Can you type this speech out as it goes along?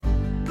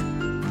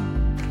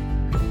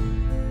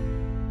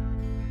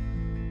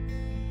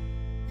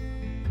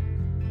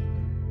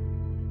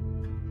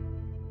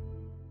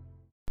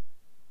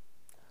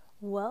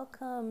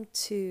Welcome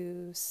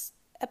to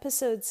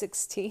episode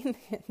 16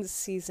 in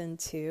season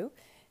 2,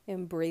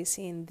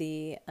 Embracing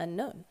the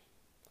Unknown.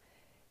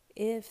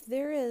 If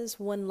there is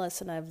one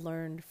lesson I've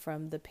learned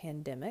from the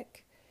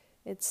pandemic,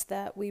 it's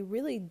that we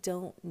really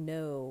don't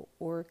know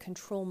or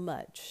control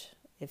much,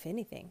 if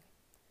anything.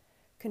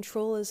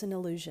 Control is an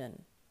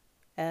illusion,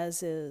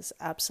 as is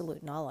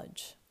absolute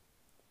knowledge.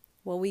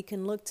 While we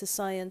can look to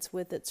science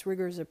with its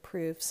rigors of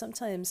proof,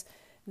 sometimes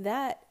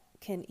that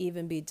can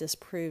even be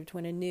disproved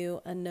when a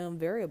new unknown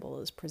variable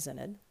is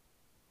presented.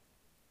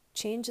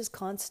 Change is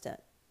constant.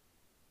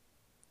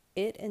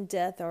 It and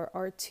death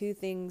are two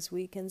things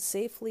we can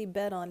safely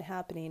bet on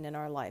happening in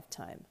our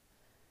lifetime.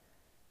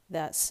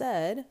 That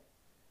said,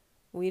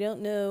 we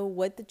don't know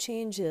what the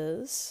change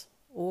is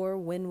or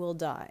when we'll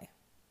die.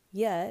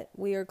 Yet,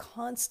 we are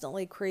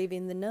constantly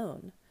craving the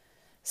known,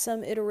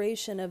 some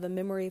iteration of a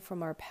memory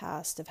from our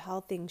past of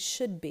how things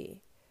should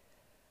be.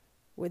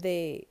 Were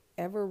they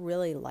ever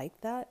really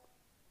like that?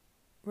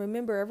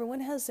 Remember, everyone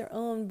has their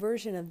own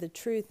version of the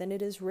truth, and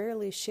it is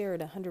rarely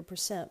shared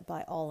 100%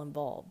 by all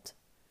involved.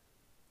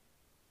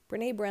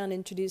 Brené Brown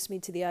introduced me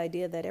to the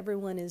idea that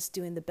everyone is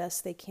doing the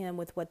best they can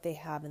with what they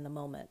have in the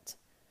moment.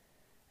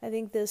 I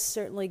think this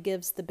certainly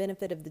gives the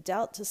benefit of the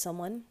doubt to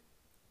someone,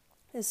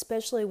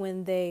 especially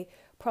when they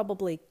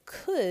probably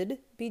could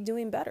be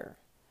doing better.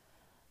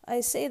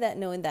 I say that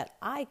knowing that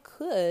I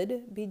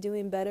could be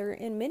doing better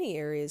in many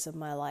areas of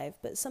my life,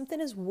 but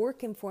something is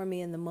working for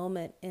me in the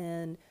moment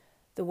in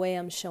the way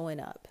I'm showing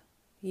up.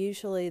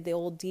 Usually the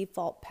old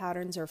default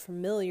patterns are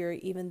familiar,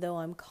 even though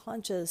I'm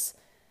conscious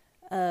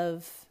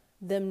of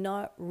them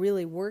not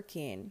really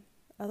working.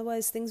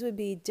 Otherwise, things would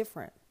be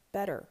different,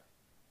 better.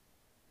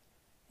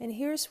 And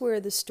here's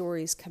where the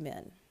stories come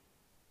in.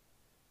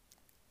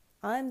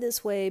 I'm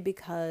this way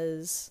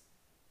because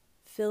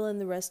fill in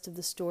the rest of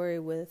the story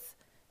with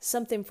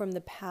something from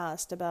the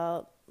past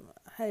about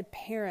a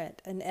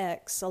parent, an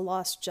ex, a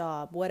lost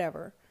job,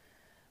 whatever.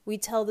 We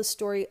tell the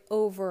story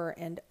over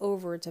and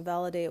over to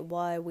validate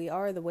why we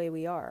are the way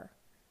we are.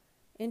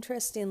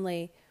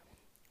 Interestingly,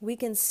 we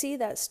can see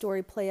that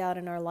story play out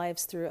in our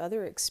lives through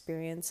other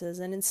experiences,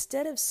 and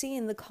instead of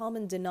seeing the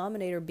common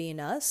denominator being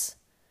us,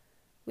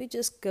 we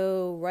just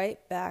go right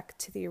back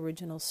to the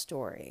original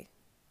story.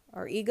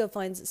 Our ego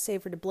finds it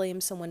safer to blame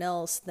someone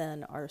else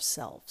than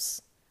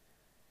ourselves.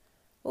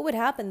 What would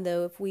happen,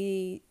 though, if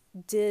we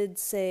did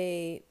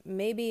say,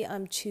 maybe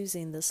I'm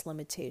choosing this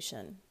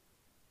limitation?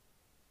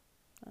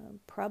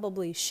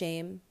 Probably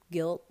shame,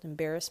 guilt,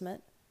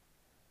 embarrassment.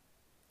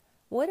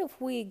 What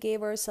if we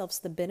gave ourselves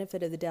the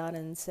benefit of the doubt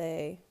and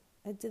say,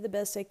 I did the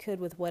best I could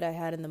with what I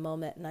had in the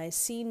moment, and I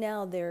see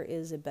now there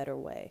is a better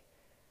way?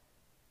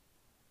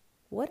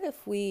 What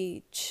if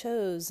we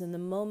chose in the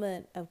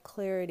moment of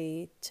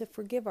clarity to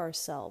forgive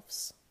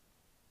ourselves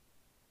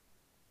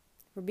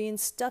for being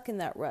stuck in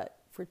that rut,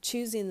 for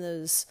choosing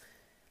those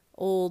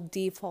old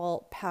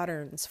default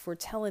patterns, for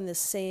telling the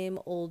same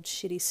old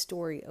shitty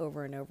story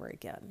over and over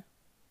again?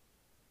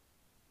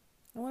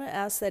 I want to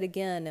ask that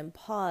again and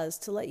pause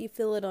to let you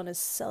feel it on a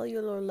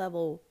cellular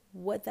level,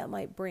 what that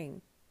might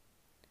bring.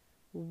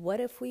 What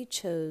if we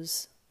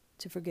chose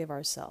to forgive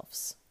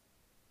ourselves?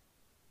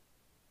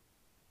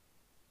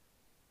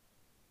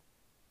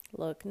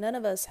 Look, none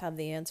of us have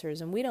the answers,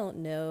 and we don't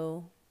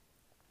know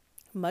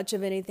much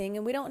of anything,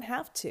 and we don't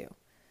have to.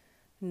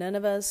 None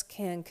of us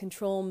can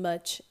control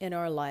much in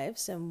our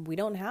lives, and we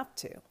don't have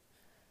to.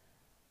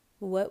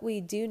 What we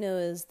do know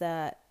is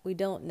that we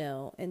don't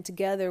know, and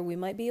together we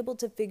might be able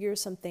to figure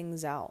some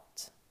things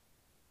out.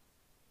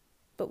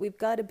 But we've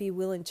got to be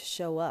willing to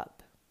show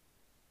up.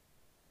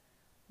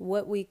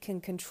 What we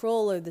can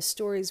control are the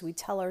stories we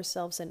tell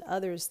ourselves and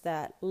others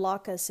that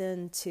lock us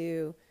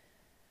into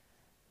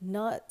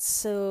not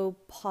so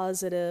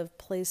positive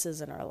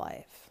places in our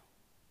life.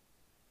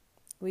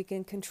 We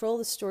can control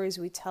the stories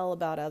we tell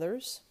about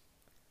others.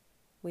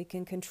 We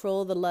can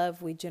control the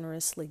love we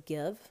generously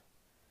give.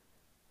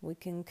 We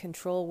can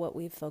control what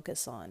we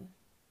focus on.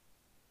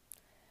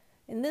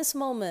 In this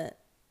moment,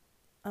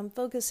 I'm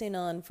focusing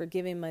on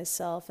forgiving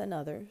myself and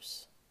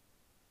others,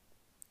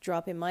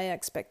 dropping my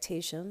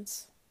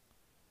expectations.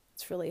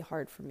 It's really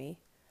hard for me.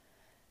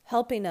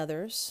 Helping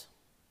others,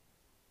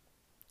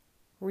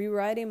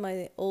 rewriting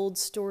my old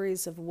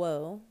stories of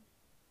woe,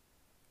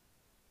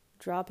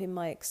 dropping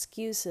my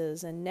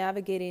excuses, and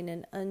navigating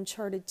an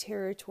uncharted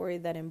territory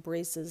that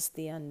embraces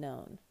the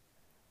unknown.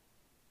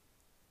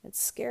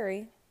 It's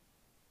scary,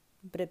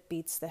 but it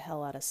beats the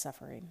hell out of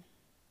suffering.